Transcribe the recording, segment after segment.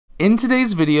In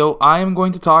today's video, I am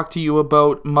going to talk to you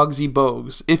about Muggsy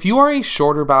Bogues. If you are a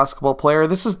shorter basketball player,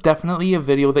 this is definitely a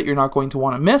video that you're not going to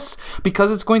want to miss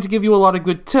because it's going to give you a lot of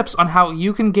good tips on how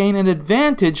you can gain an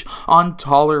advantage on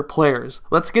taller players.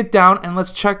 Let's get down and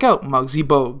let's check out Muggsy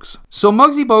Bogues. So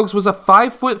Muggsy Bogues was a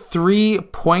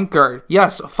 5'3" point guard.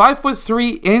 Yes,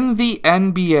 5'3" in the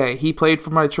NBA. He played for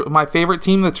my favorite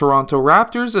team, the Toronto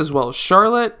Raptors, as well as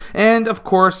Charlotte, and of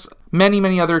course,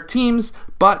 many other teams,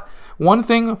 but one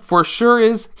thing for sure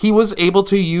is he was able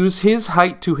to use his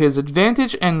height to his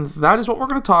advantage, and that is what we're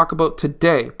going to talk about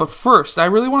today. But first, I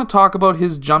really want to talk about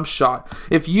his jump shot.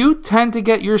 If you tend to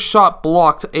get your shot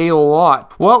blocked a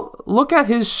lot, well, look at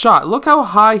his shot. Look how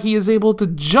high he is able to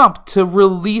jump to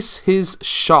release his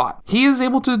shot. He is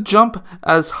able to jump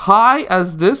as high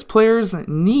as this player's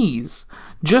knees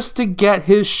just to get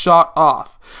his shot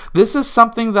off. This is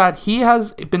something that he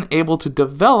has been able to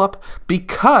develop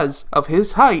because of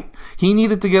his height. He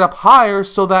needed to get up higher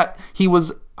so that he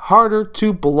was harder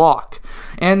to block.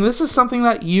 And this is something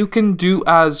that you can do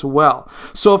as well.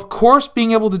 So of course,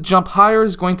 being able to jump higher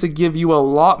is going to give you a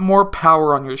lot more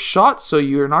power on your shot, so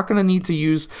you're not going to need to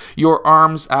use your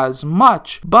arms as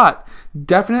much. But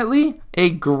definitely a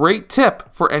great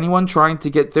tip for anyone trying to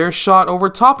get their shot over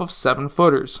top of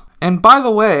 7-footers. And by the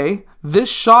way, this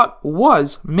shot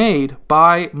was made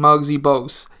by Muggsy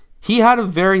Bogues. He had a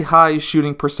very high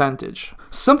shooting percentage.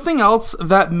 Something else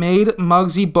that made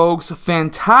Muggsy Bogues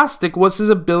fantastic was his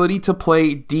ability to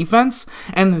play defense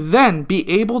and then be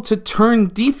able to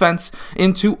turn defense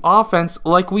into offense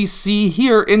like we see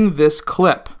here in this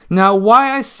clip. Now,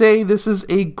 why I say this is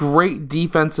a great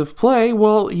defensive play,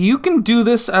 well, you can do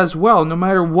this as well, no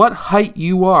matter what height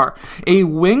you are. A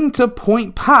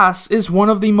wing-to-point pass is one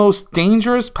of the most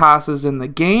dangerous passes in the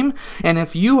game, and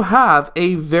if you have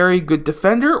a very good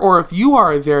defender, or if you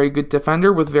are a very good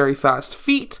defender with very fast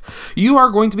feet, you are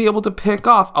going to be able to pick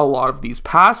off a lot of these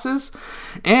passes,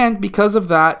 and because of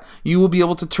that, you will be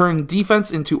able to turn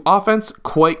defense into offense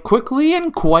quite quickly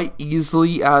and quite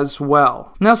easily as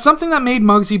well. Now, something that made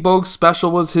Muggsy Bogues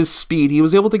special was his speed. He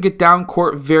was able to get down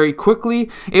court very quickly,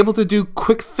 able to do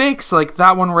quick fakes like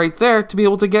that one right there to be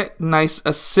able to get nice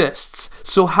assists.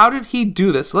 So how did he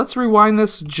do this? Let's rewind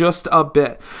this just a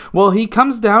bit. Well, he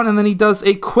comes down and then he does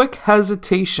a quick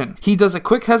hesitation. He does a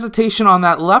quick hesitation on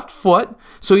that left foot,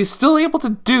 so he's still able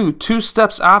to do 2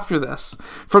 steps after this.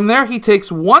 From there, he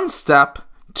takes 1 step,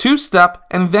 2-step,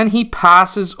 and then he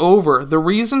passes over. The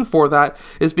reason for that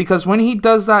is because when he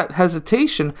does that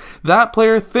hesitation, that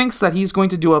player thinks that he's going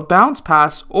to do a bounce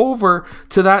pass over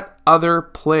to that other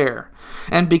player.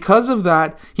 And because of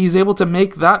that, he's able to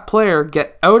make that player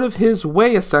get out of his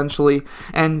way essentially,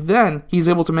 and then he's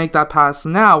able to make that pass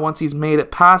now once he's made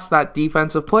it past that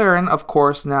defensive player, and of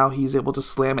course now he's able to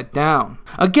slam it down.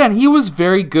 Again, he was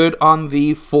very good on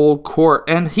the full court,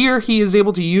 and here he is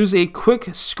able to use a quick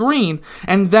screen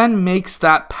and then makes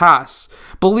that pass.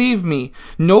 Believe me,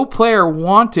 no player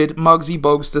wanted Muggsy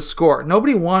Bogues to score.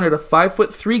 Nobody wanted a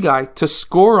 5'3" guy to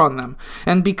score on them.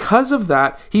 And because of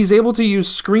that, he's able to use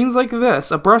screens like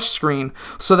this, a brush screen,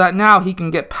 so that now he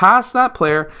can get past that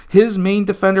player. His main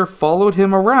defender followed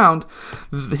him around.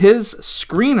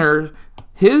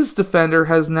 His defender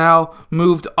has now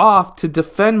moved off to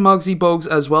defend Muggsy Bogues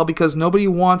as well, because nobody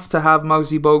wants to have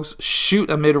Muggsy Bogues shoot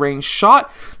a mid-range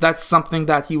shot. That's something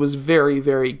that he was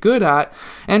very good at,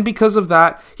 and because of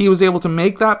that, he was able to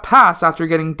make that pass after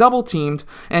getting double-teamed,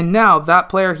 and now that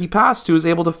player he passed to is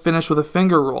able to finish with a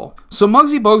finger roll. So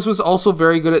Muggsy Bogues was also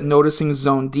very good at noticing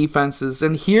zone defenses,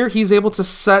 and here he's able to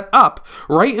set up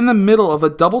right in the middle of a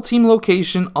double-team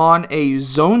location on a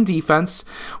zone defense,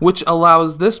 which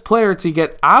allows this player to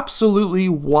get absolutely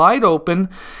wide open.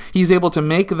 He's able to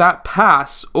make that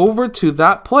pass over to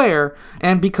that player,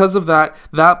 and because of that,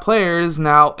 that player is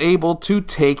now able to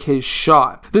take his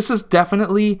shot. This is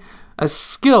definitely a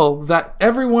skill that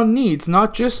everyone needs,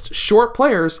 not just short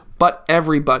players, but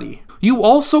everybody. You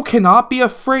also cannot be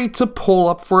afraid to pull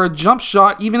up for a jump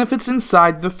shot even if it's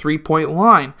inside the 3-point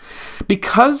line.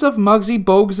 Because of Muggsy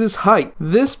Bogues' height,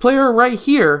 this player right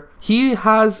here, he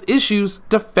has issues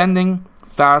defending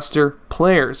faster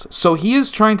players. So he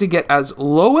is trying to get as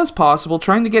low as possible,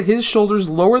 trying to get his shoulders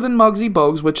lower than Muggsy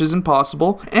Bogues, which is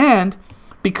impossible, and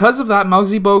because of that,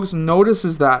 Muggsy Bogues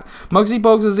notices that. Muggsy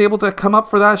Bogues is able to come up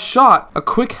for that shot, a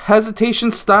quick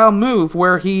hesitation style move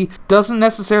where he doesn't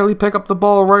necessarily pick up the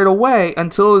ball right away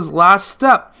until his last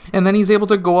step, and then he's able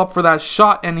to go up for that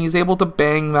shot and he's able to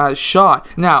bang that shot.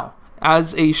 Now,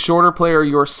 as a shorter player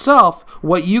yourself,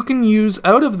 what you can use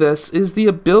out of this is the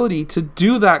ability to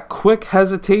do that quick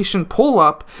hesitation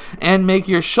pull-up and make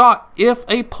your shot if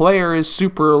a player is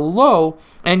super low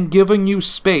and giving you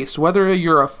space, whether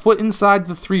you're a foot inside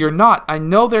the 3 or not. I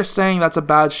know they're saying that's a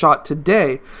bad shot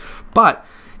today, but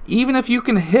even if you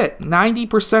can hit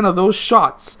 90% of those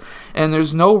shots and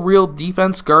there's no real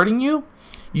defense guarding you,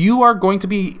 you are going to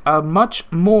be a much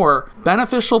more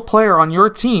beneficial player on your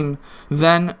team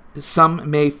than some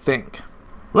may think.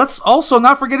 Let's also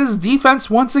not forget his defense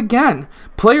once again.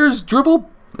 Players dribble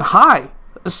high,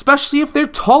 especially if they're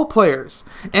tall players.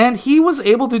 And he was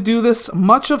able to do this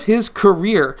much of his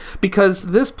career because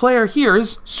this player here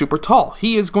is super tall.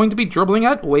 He is going to be dribbling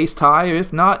at waist high,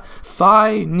 if not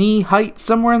thigh, knee height,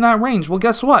 somewhere in that range. Well,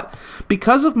 guess what?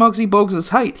 Because of Muggsy Bogues'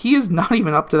 height, he is not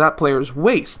even up to that player's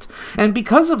waist. And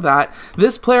because of that,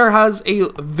 this player has a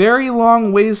very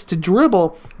long ways to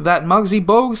dribble that Muggsy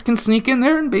Bogues can sneak in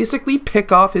there and basically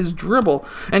pick off his dribble.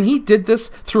 And he did this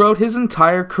throughout his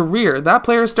entire career. That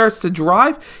player starts to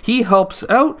drive, he helps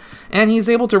out, and he's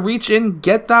able to reach in,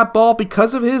 get that ball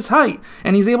because of his height,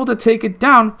 and he's able to take it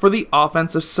down for the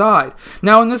offensive side.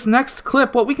 Now in this next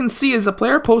clip, what we can see is a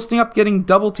player posting up getting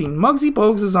double teamed. Muggsy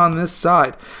Bogues is on this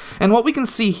side, and what we can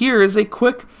see here is a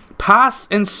quick pass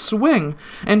and swing,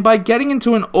 and by getting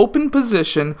into an open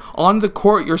position on the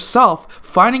court yourself,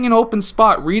 finding an open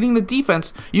spot, reading the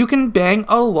defense, you can bang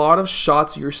a lot of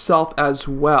shots yourself as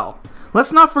well.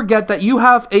 Let's not forget that you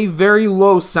have a very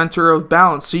low center of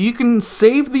balance, so you can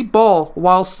save the ball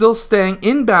while still staying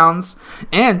in bounds,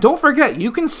 and don't forget, you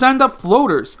can send up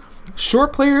floaters.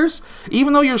 Short players,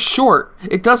 even though you're short,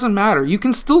 it doesn't matter. You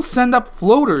can still send up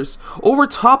floaters over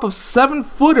top of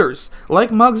 7-footers like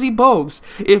Muggsy Bogues.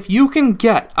 If you can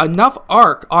get enough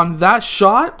arc on that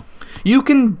shot, you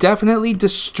can definitely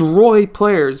destroy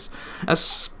players,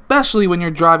 especially when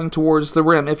you're driving towards the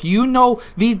rim. If you know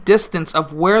the distance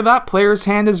of where that player's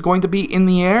hand is going to be in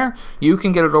the air, you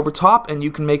can get it over top and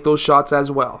you can make those shots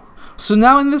as well. So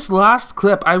now in this last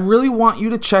clip, I really want you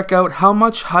to check out how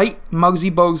much height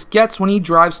Muggsy Bogues gets when he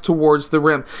drives towards the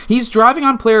rim. He's driving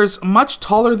on players much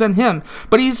taller than him,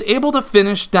 but he's able to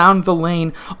finish down the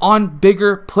lane on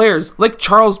bigger players, like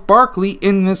Charles Barkley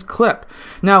in this clip.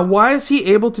 Now, why is he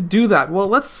able to do that? Well,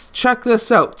 let's check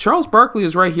this out. Charles Barkley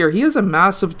is right here. He is a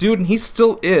massive dude, and he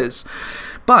still is.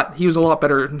 But he was a lot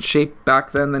better in shape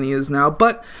back then than he is now.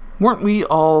 But weren't we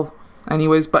all...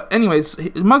 Anyways,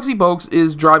 Muggsy Bogues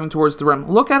is driving towards the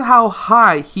rim. Look at how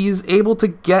high he is able to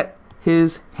get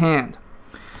his hand.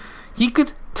 He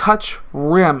could touch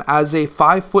rim as a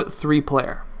 5'3"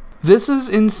 player. This is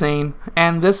insane,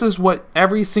 and this is what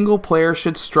every single player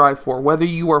should strive for. Whether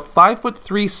you are 5'3",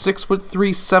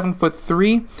 6'3",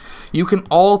 7'3", you can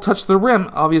all touch the rim,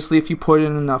 obviously, if you put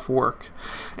in enough work.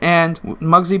 And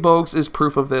Muggsy Bogues is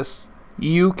proof of this.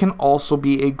 You can also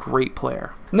be a great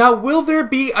player. Now, will there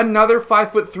be another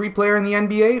 5'3" player in the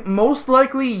NBA? Most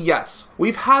likely, yes.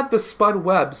 We've had the Spud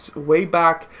Webbs way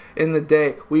back in the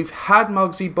day. We've had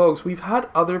Muggsy Bogues. We've had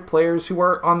other players who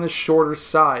are on the shorter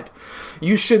side.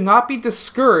 You should not be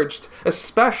discouraged,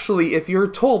 especially if you're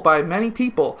told by many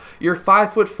people, you're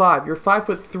 5'5", you're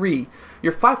 5'3",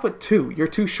 you're 5'2", you're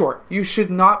too short. You should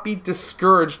not be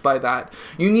discouraged by that.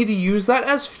 You need to use that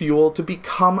as fuel to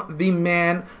become the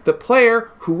man, the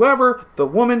player, whoever, the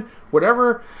woman,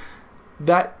 whatever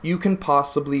that you can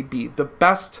possibly be. The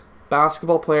best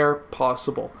basketball player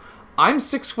possible. I'm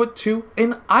 6'2",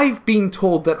 and I've been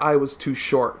told that I was too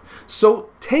short. So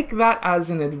take that as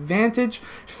an advantage.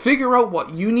 Figure out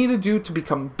what you need to do to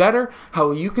become better,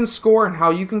 how you can score and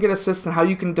how you can get assists and how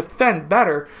you can defend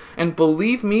better. And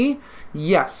believe me,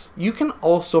 yes, you can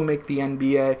also make the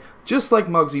NBA just like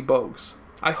Muggsy Bogues.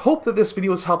 I hope that this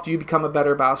video has helped you become a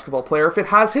better basketball player. If it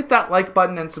has, hit that like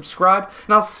button and subscribe,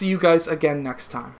 and I'll see you guys again next time.